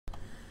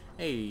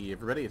Hey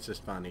everybody, it's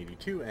just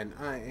Fun82 and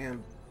I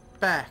am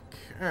back.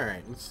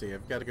 Alright, let's see,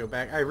 I've got to go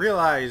back. I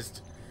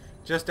realized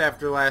just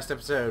after last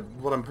episode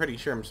what I'm pretty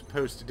sure I'm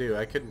supposed to do.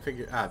 I couldn't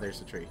figure... Ah, there's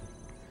the tree.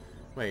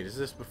 Wait, is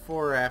this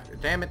before or after?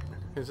 Damn it!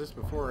 Is this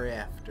before or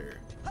after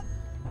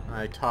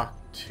I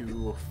talked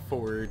to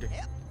Ford?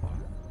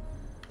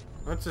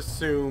 Let's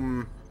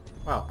assume...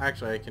 Well,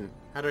 actually I can...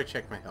 How do I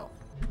check my health?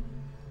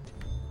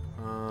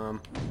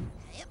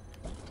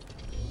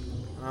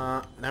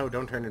 No,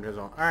 don't turn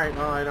invisible. Alright,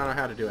 well, I don't know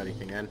how to do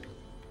anything then.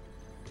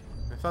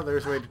 I thought there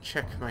was a way to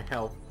check my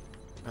health,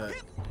 but...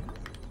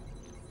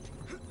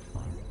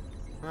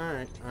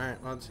 Alright, well,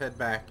 let's head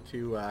back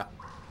to,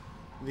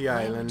 the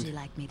island. Would you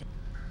like me to...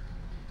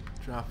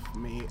 Drop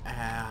me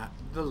at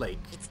the lake.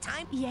 It's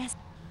time? Yes.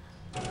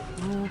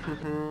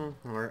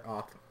 We're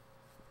off.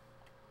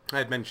 I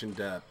had mentioned,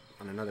 on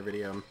another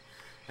video, I'm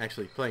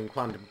actually playing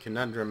Quantum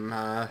Conundrum.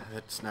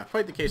 That's not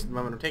quite the case at the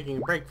moment. I'm taking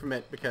a break from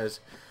it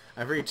because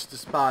I've reached a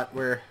spot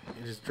where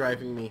it is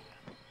driving me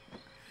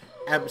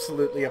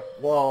absolutely up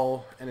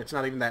wall, and it's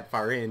not even that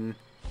far in.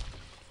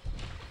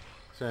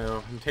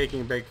 So I'm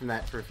taking a break from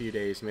that for a few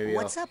days. Maybe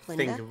I'll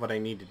think of what I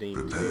need to do.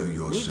 Prepare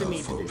yourself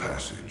for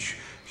passage,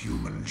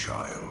 human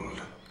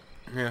child.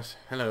 Yes,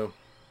 hello,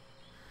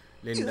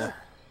 Linda.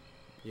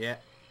 Yeah.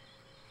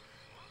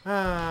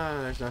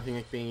 There's nothing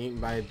like being eaten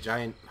by a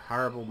giant,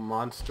 horrible,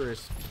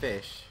 monstrous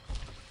fish.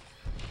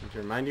 To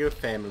remind you of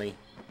family.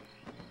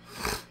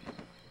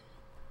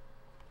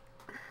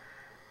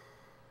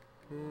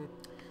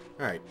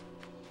 Alright.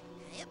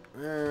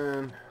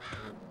 And...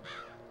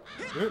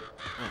 up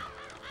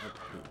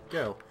we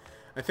go.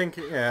 I think,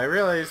 yeah, I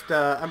realized,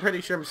 I'm pretty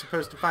sure I'm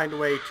supposed to find a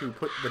way to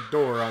put the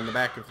door on the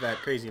back of that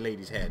crazy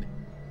lady's head.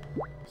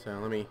 So,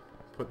 let me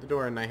put the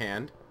door in my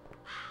hand.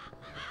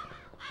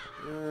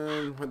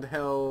 What the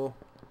hell...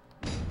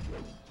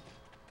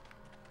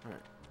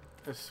 Alright.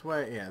 This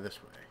way? Yeah, this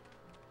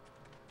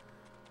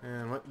way.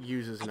 And what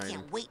uses an item? I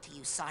can't wait to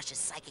use Sasha's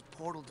psychic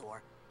portal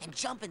door and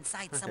jump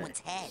inside someone's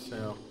head.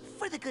 So...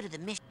 For the good of the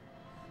mission.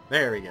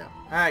 There we go.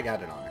 I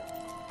got it on her.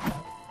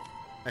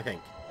 I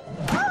think.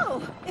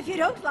 Oh, if you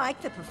don't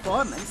like the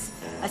performance,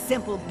 a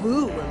simple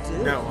boo will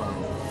do. No,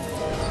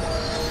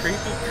 creepy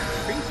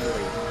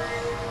lady.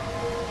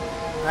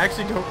 I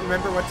actually don't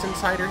remember what's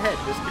inside her head.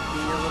 This could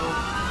be a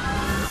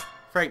little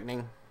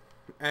frightening.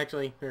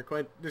 Actually,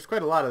 there's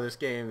quite a lot of this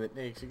game that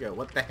makes you go,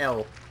 what the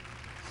hell?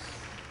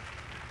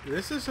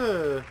 This is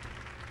a...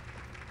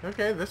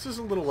 Okay, this is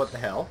a little what the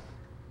hell.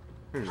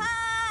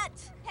 Cut!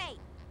 Hey,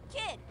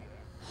 kid!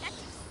 Can't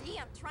you see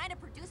I'm trying to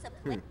produce a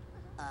play?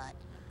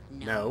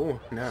 No.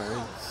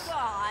 Oh,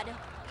 God.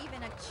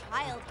 Even a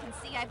child can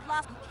see I've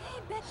lost...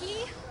 Okay,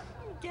 Becky.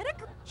 Get a...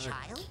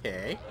 Child?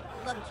 Okay.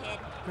 Look, kid.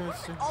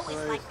 Always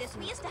like this.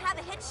 We used to have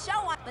a hit show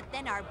on... But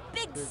then our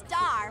big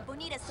star,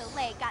 Bonita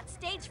Soleil, got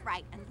stage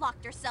fright and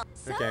locked herself.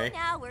 So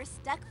now we're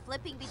stuck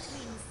flipping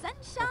between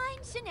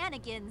sunshine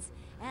shenanigans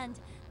and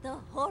the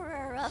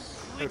horror of...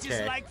 Which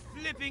is like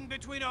flipping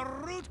between a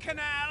root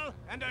canal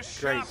and a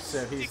sharp Great,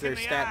 so he's stick in their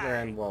the Statler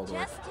eye. and Waldorf.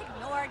 Just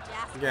ignore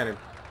Jasper. Get him.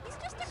 He's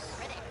just a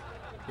critic.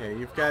 Yeah,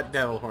 you've got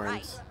devil horns.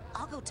 Right.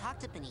 I'll go talk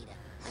to Bonita.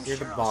 I'm You're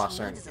sure the all boss,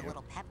 she aren't needs is a you?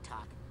 little pep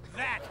talk.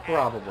 That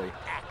Probably.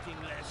 acting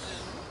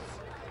lessons.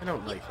 I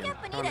don't like him.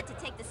 Get Bonita to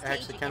take the I stage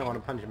actually kind of want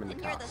to punch him in the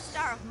and you're top. the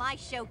star of my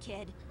show,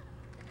 kid.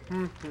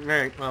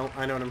 Alright, well,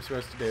 I know what I'm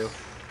supposed to do.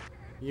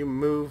 You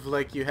move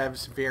like you have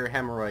severe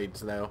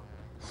hemorrhoids, though.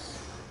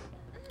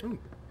 Ooh.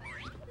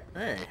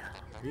 Hey,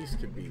 these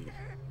could be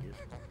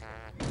useful.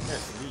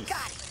 Yes, these.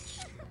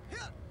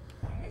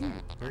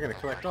 We're gonna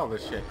collect all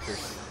this shit,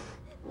 'cause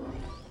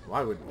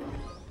why wouldn't we?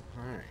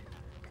 Alright.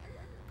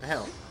 The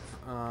hell?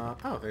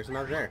 Oh, there's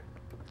another there.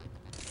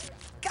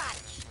 Got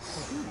it.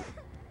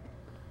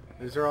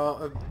 These are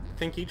all, I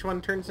think each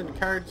one turns into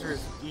cards, or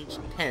is each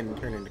 10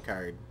 turn into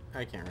card?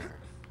 I can't remember.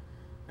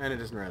 And it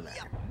doesn't really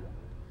matter.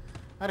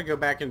 I ought to go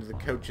back into the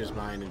coach's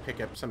mind and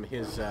pick up some of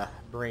his,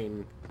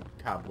 brain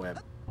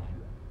cobweb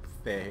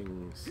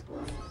things.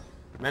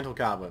 Mental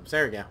cobwebs.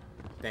 There we go.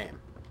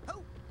 Damn.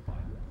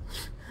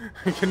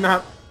 I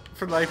cannot,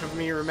 for the life of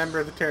me,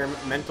 remember the term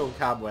mental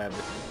cobweb.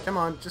 Come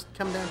on, just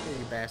come down here,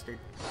 you bastard.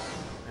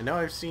 I know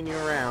I've seen you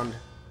around.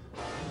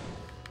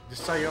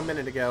 Just saw you a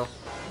minute ago.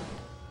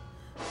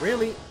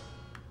 Really?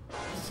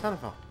 Son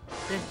of a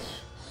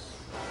bitch.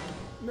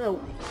 No.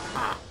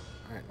 Ah.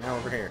 Alright, now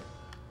over here.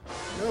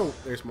 No,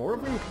 there's more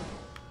of them?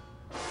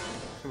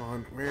 Come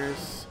on,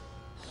 where's...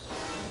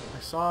 I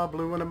saw a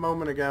blue one a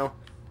moment ago.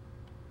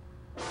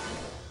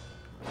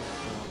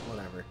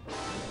 Whatever.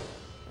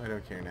 I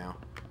don't care now.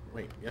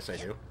 Wait, yes I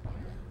do.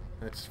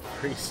 That's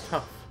free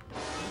stuff.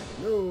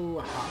 No!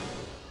 Aha.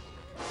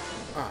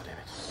 Oh, damn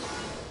it.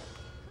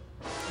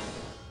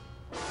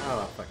 Oh,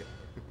 well, fuck it.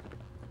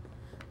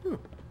 Whew.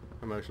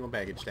 Emotional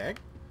baggage tag.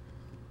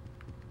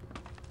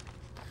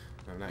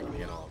 I'm not gonna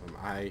get all of them.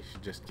 I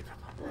should just give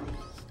up on that.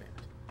 Damn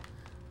it.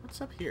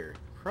 What's up here?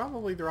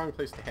 Probably the wrong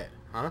place to head,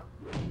 huh?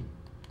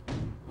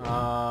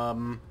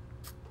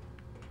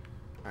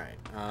 Alright,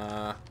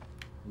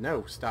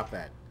 no, stop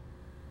that.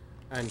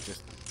 And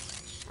just...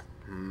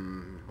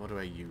 What do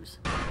I use?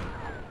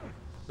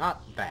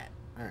 Not that.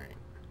 Alright.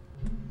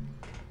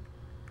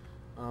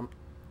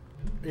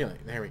 Really,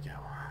 there we go.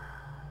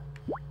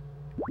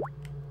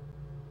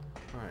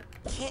 Alright.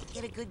 Can't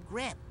get a good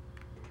grip.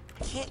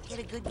 Can't get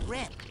a good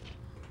grip.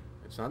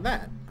 It's not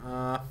that.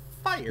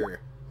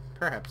 Fire.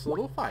 Perhaps a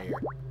little fire.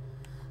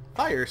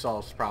 Fire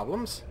solves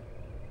problems.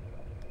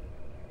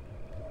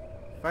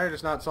 Fire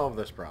does not solve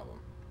this problem.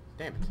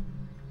 Damn it.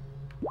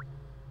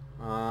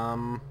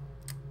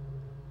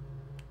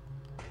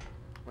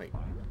 Wait.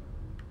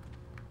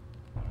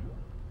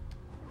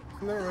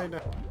 Isn't there a way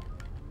to...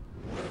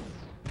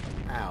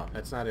 Ow,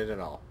 that's not it at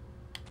all.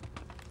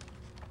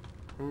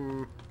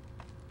 I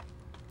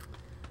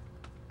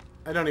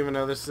don't even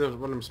know this is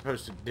what I'm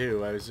supposed to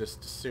do. I was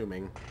just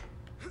assuming.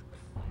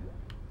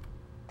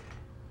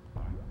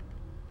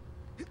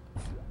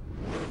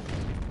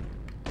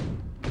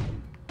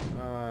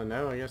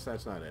 No, I guess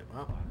that's not it.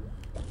 Well,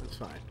 that's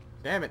fine.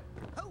 Damn it!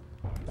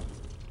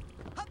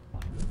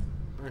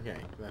 Okay,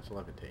 that's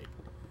levitate.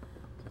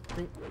 I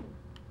think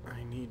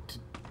I need to...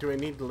 Do I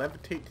need to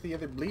levitate to the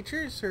other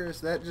bleachers, or is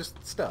that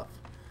just stuff?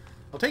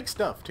 I'll take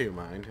stuff too,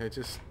 mind. I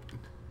just...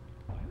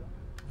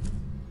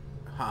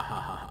 Ha ha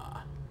ha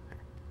ha.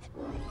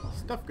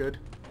 Stuff good.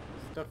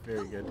 Stuff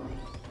very good.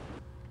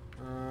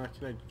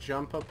 Can I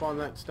jump up on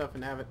that stuff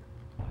and have it?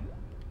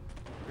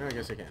 No, I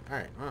guess I can.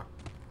 Alright, well.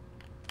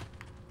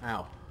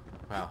 Ow.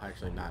 Well,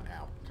 actually not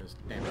ow. Just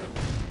damn it.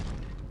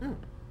 Ooh.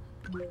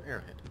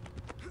 Arrowhead.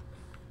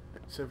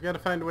 So I've got to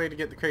find a way to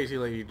get the crazy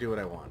lady to do what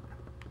I want.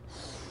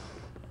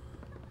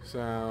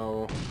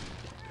 So,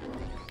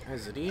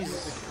 as it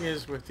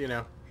is with, you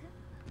know,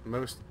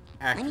 most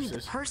actresses. I need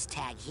the purse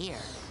tag here.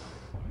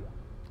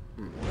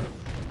 Can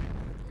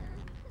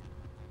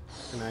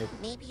I...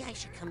 Maybe I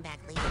should come back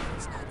later when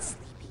he's not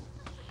sleeping.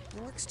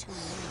 He looks too mean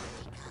if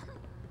he comes.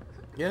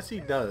 Yes, he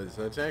does.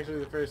 That's actually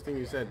the first thing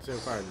you said so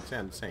far that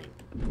sounds sane.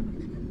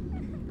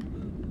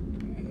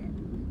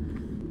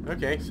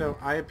 Okay, so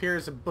I appear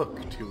as a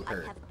book to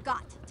her. I have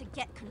got to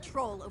get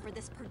control over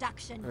this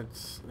production.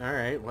 That's...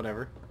 Alright,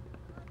 whatever.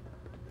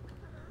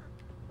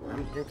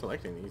 I'm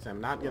collecting these.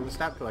 I'm not going to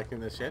stop collecting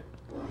this shit.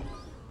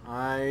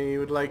 I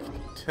would like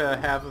to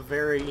have a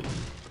very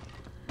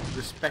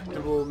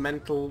respectable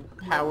mental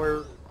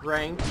power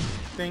rank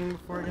thing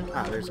before I go...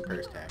 Ah, there's a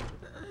purse tag.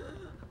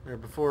 Or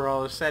before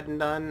all is said and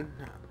done,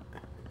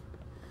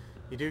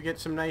 you do get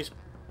some nice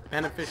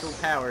beneficial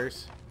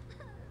powers.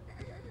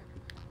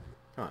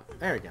 Come on,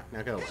 there we go.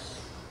 Now go away.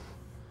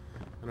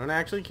 I don't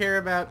actually care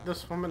about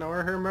this woman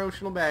or her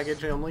emotional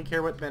baggage. I only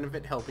care what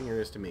benefit helping her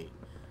is to me.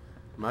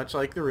 Much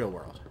like the real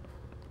world.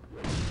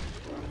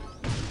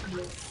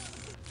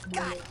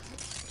 Got it.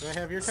 Do I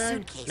have your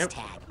tag? Suitcase Nope.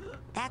 tag.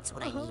 That's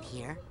what I need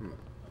here.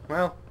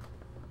 Well.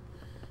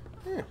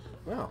 Yeah,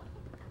 well.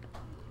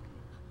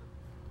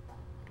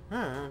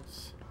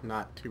 That's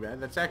not too bad.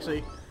 That's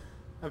actually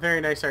a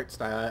very nice art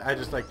style. I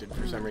just liked it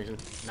for some reason.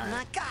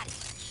 I got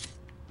it.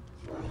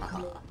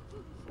 Haha.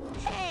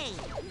 Hey,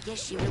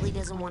 guess she really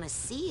doesn't want to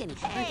see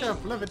anyone. Think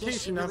of levitation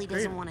Guess she really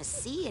upgrade. doesn't want to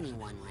see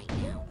anyone right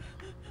now.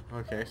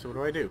 Okay, so what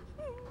do I do?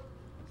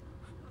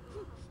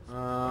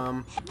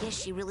 Guess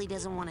she really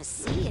doesn't want to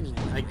see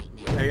anyone right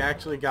now. I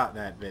actually got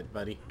that bit,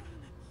 buddy.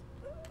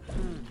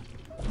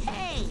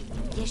 Hey,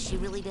 guess she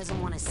really doesn't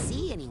want to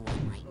see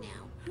anyone right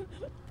now.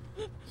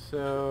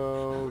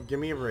 So, give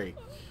me a break.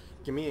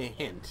 Give me a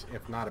hint,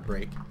 if not a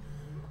break.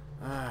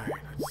 Alright,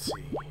 let's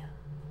see.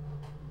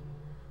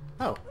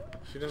 Oh,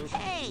 she doesn't...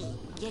 Hey,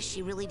 guess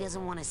she really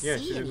doesn't want to see Yeah,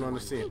 anyone she didn't want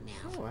to see it. right now.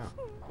 Oh, wow.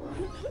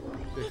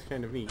 It's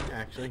kind of neat,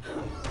 actually.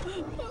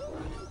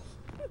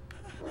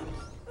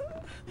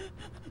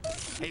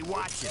 Hey,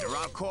 watch it, or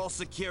I'll call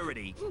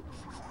security.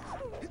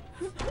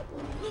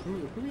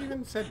 Who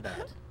even said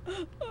that?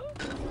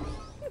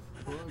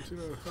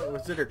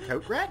 Was it her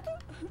coat rack?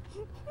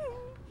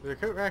 Was her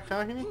coat rack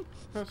talking to me?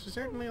 Well, she's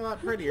certainly a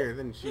lot prettier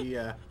than she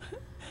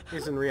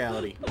is in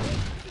reality.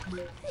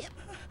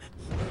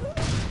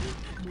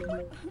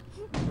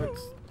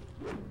 Let's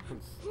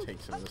take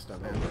some of this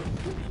stuff out.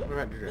 What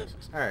about your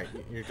dresses? Alright,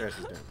 your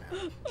dresses don't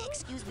matter.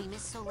 Excuse me,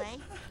 Miss Soleil.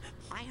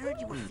 I heard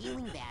you were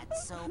feeling bad,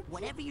 so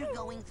whatever you're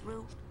going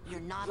through, you're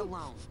not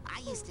alone. I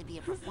used to be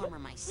a performer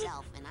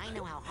myself, and I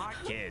know how hard...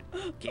 Kid,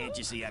 can't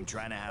you see I'm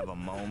trying to have a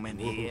moment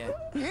here?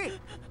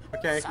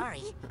 Okay.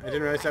 Sorry. I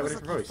didn't realize that I was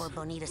was her looking voice. for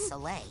Bonita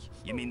Soleil.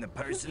 You mean the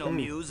personal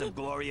muse of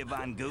Gloria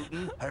von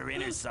Guten? Her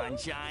inner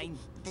sunshine?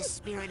 The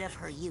spirit of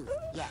her youth,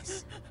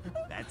 yes.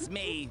 That's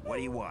me. What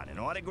do you want? An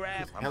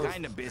autograph? I'm Hell,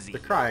 kind of busy. The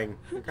crying.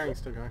 The crying's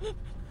still going.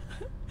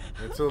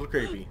 It's a little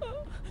creepy.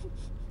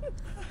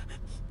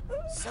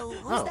 So,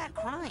 who's that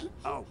crying?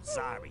 Oh,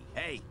 sorry.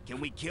 Hey,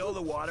 can we kill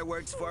the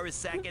waterworks for a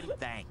second?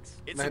 Thanks.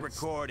 It's a That's-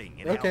 recording.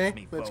 It Okay, helps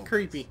me that's focus.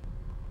 creepy.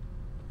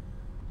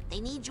 They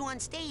need you on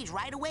stage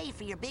right away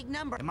for your big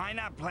number. Am I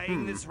not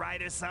playing this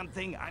right or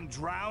something? I'm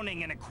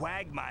drowning in a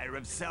quagmire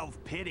of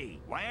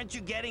self-pity. Why aren't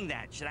you getting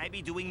that? Should I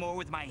be doing more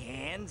with my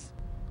hands?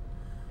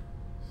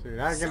 So you're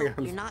not gonna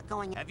go. You're not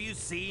going. Have you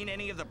seen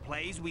any of the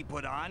plays we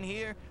put on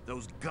here?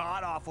 Those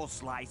god-awful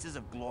slices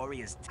of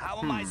glorious... How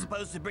am I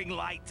supposed to bring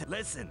light to...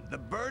 Listen, the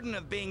burden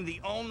of being the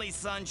only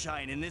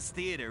sunshine in this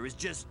theater is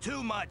just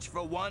too much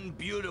for one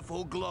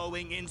beautiful,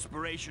 glowing,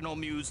 inspirational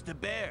muse to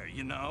bear,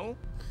 you know?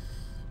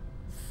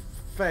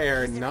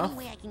 Fair Is there enough. any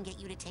way I can get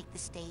you to take the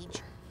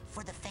stage?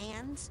 For the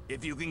fans?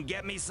 If you can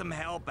get me some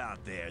help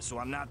out there, so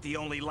I'm not the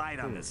only light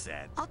on the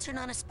set. I'll turn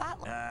on a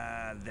spotlight.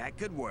 That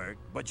could work,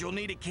 but you'll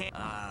need a can.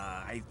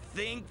 I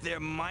think there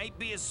might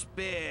be a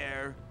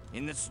spare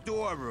in the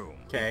storeroom.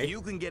 Okay. If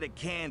you can get a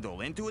candle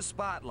into a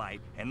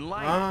spotlight and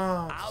light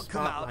it, I'll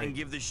come out and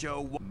give the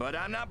show. But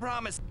I'm not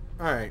promising.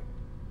 All right.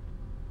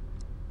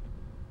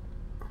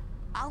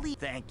 I'll leave.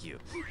 Thank you.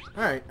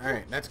 All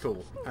right. That's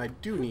cool. I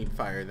do need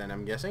fire then,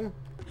 I'm guessing.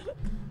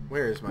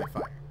 Where is my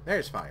fire?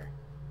 There's fire.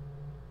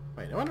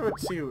 Wait, I wonder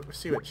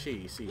see what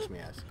she sees me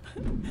as.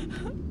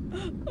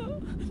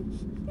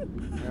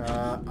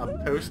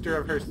 A poster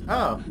of her.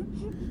 Oh.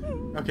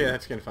 Okay,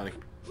 that's kind of funny.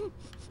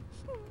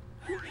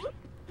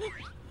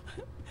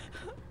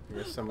 I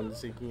guess someone's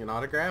seeking an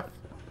autograph.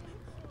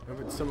 I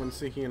hope it's someone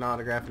seeking an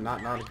autograph and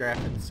not an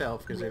autograph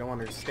itself, because they don't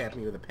want her to stab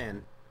me with a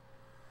pen.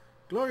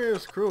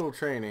 Glorious cruel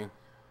training.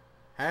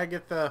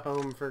 Agatha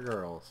home for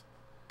girls.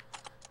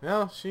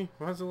 Well, she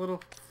was a little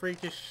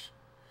freakish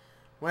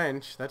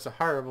wench. That's a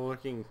horrible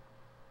looking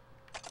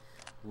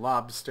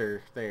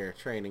lobster there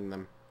training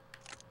them.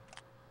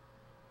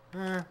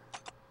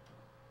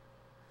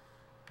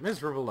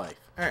 Miserable life.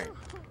 Alright.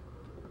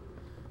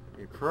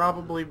 You're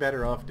probably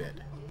better off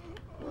dead.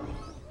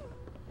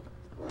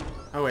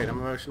 Oh wait, I'm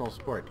emotional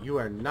support. You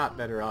are not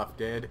better off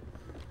dead.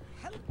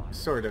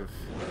 Sort of.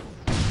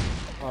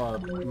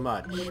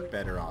 Much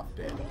better off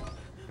dead.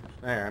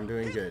 There, I'm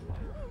doing good.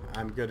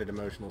 I'm good at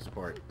emotional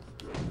support.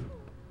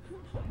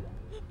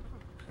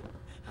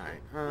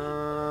 Alright,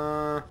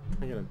 I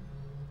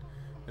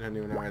don't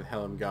even know where the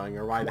hell I'm going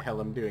or why the hell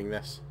I'm doing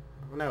this.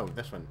 Oh no,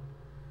 this one.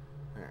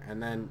 There,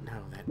 and then,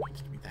 no, that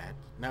needs to be that.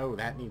 No,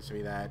 that needs to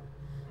be that.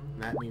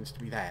 And that needs to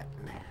be that.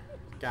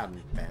 God,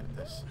 I'm bad at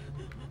this.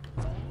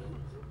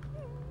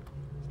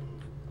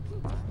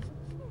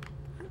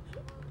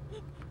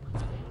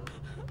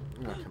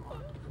 Oh, come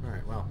on.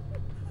 Alright, well,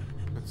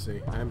 let's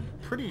see. I'm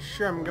pretty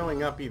sure I'm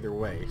going up either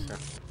way, so.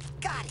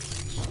 Got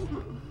it.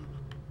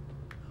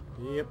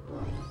 Yep.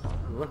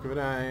 Look what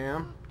I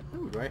am.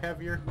 Ooh, do I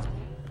have your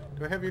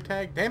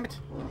tag? Damn it!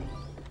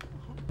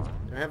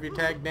 Do I have your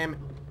tag? Damn it!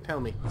 Tell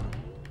me.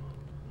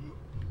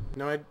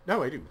 No, I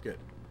do. Good.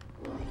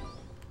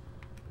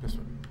 This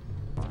one.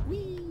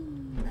 Whee!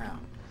 Ow.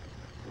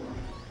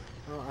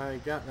 Well, I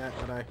got that,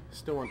 but I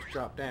still want to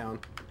drop down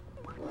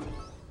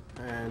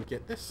and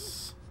get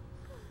this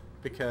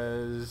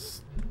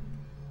because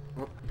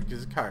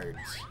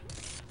cards.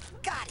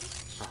 Got it.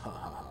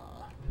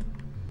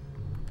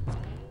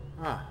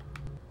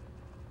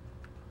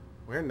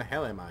 Where in the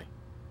hell am I?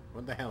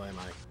 What the hell am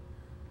I?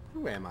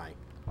 Who am I?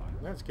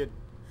 That's good.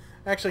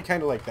 I actually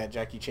kind of like that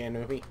Jackie Chan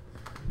movie.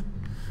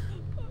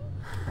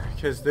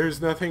 Because there's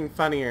nothing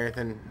funnier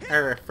than,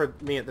 for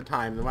me at the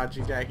time, than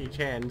watching Jackie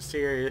Chan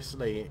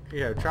seriously,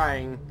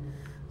 trying.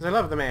 Because I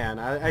love the man,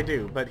 I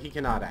do, but he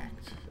cannot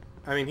act.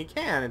 I mean, he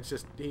can, it's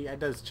just, he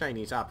does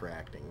Chinese opera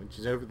acting, which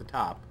is over the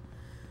top.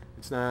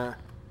 It's not,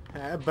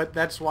 but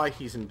that's why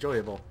he's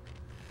enjoyable.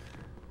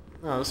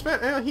 Oh,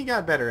 he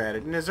got better at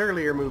it. In his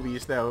earlier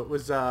movies, though, it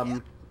was,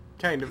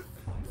 kind of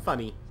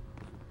funny.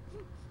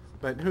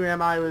 But Who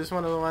Am I was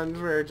one of the ones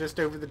where just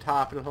over the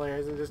top and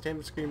hilarious and just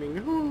him screaming,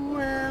 Who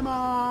am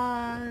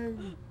I?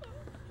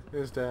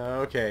 Just,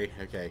 okay.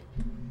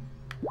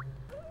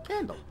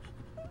 Candle.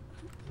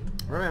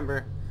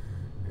 Remember,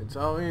 it's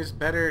always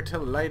better to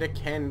light a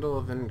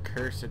candle than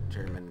curse at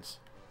Germans.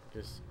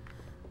 Because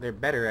they're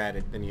better at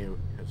it than you,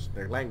 because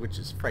their language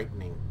is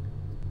frightening.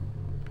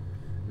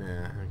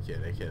 Nah, I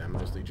kid. I'm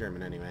mostly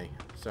German anyway.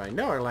 So I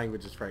know our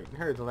language is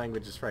frightening. The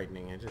language is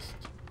frightening.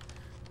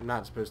 I'm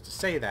not supposed to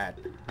say that.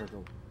 Or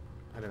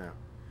I don't know.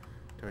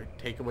 Do I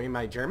take away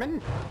my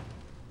German?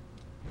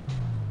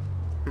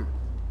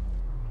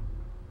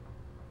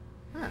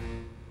 Huh.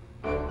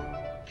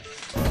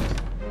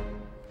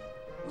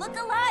 Look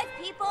alive,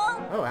 people!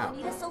 Oh, wow.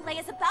 Bonita Soleil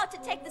is about to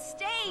take the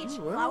stage.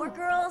 Ooh, well, Flower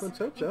girls, let's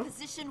hope in so.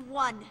 position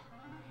 1.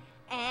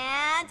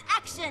 And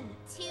action!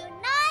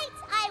 Tonight,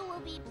 I will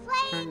be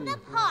playing the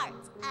part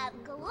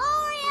of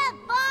Gloria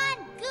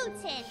von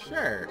Guten,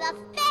 Sure. the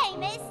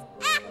famous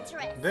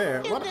actress.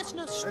 There. In What? this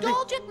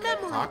nostalgic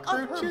memory of her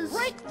cockroaches?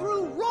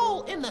 breakthrough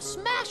role in the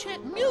smash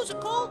hit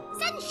musical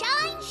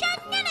Sunshine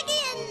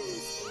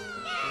Shenanigans!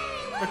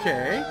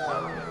 Okay.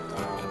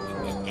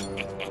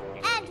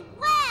 And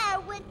where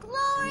would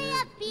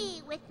Gloria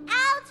be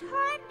without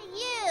her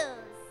muse?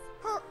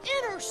 her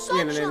inner In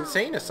sunshine. an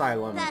insane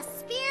asylum. The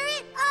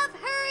spirit of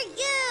her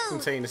youth.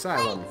 Insane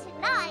asylum. Played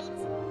tonight,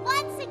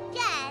 once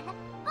again,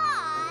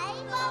 by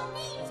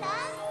Bonita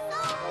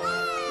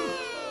Soleil.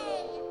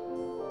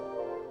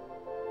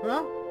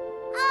 Well,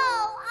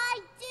 Oh, I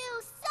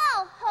do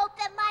so hope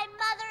that my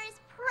mother is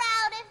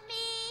proud of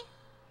me.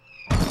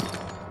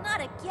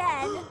 Not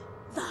again.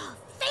 The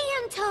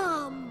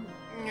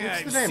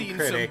damn seen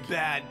critic. some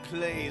bad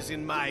plays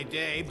in my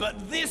day,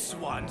 but this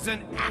one's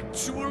an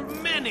actual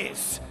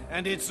menace.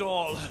 And it's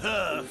all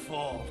her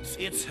fault.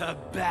 It's her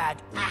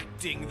bad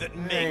acting that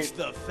makes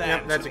the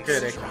Phantom that's a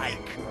critic. strike.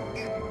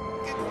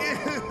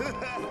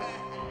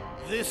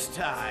 This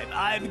time,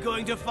 I'm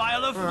going to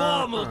file a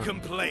formal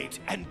complaint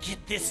and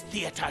get this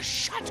theater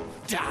shut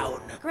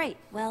down. Great.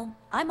 Well,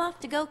 I'm off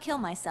to go kill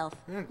myself.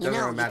 You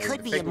know, you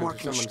could be a more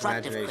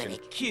constructive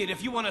critic. Kid,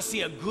 if you want to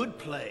see a good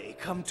play,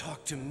 come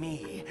talk to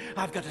me.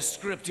 I've got a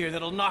script here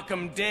that'll knock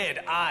 'em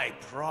dead, I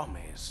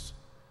promise.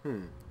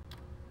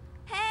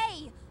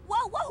 Hey!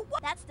 Whoa, whoa, whoa!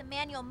 That's the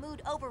manual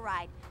mood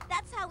override.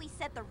 That's how we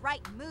set the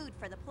right mood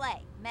for the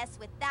play. Mess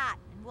with that,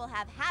 and we'll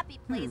have happy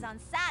plays on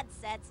sad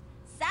sets,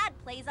 sad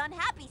plays on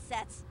happy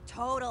sets.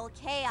 Total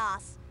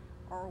chaos.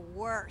 Or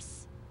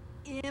worse.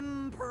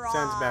 Improv.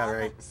 Sounds about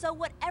right. So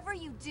whatever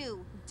you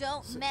do,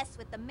 don't mess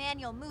with the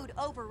manual mood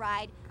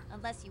override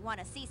unless you want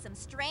to see some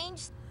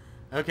strange...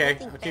 Okay,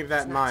 I'll keep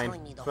that in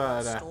mind.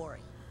 But, story.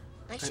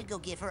 I should go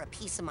give her a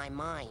piece of my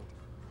mind.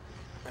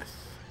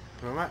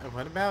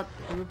 what about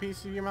a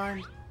piece of your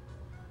mind?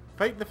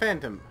 Fight the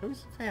Phantom.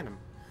 Who's the Phantom?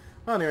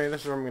 Well, anyway,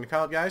 this is where I'm going to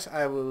call it, guys.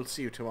 I will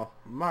see you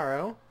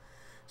tomorrow.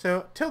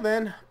 So, till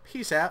then,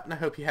 peace out, and I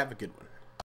hope you have a good one.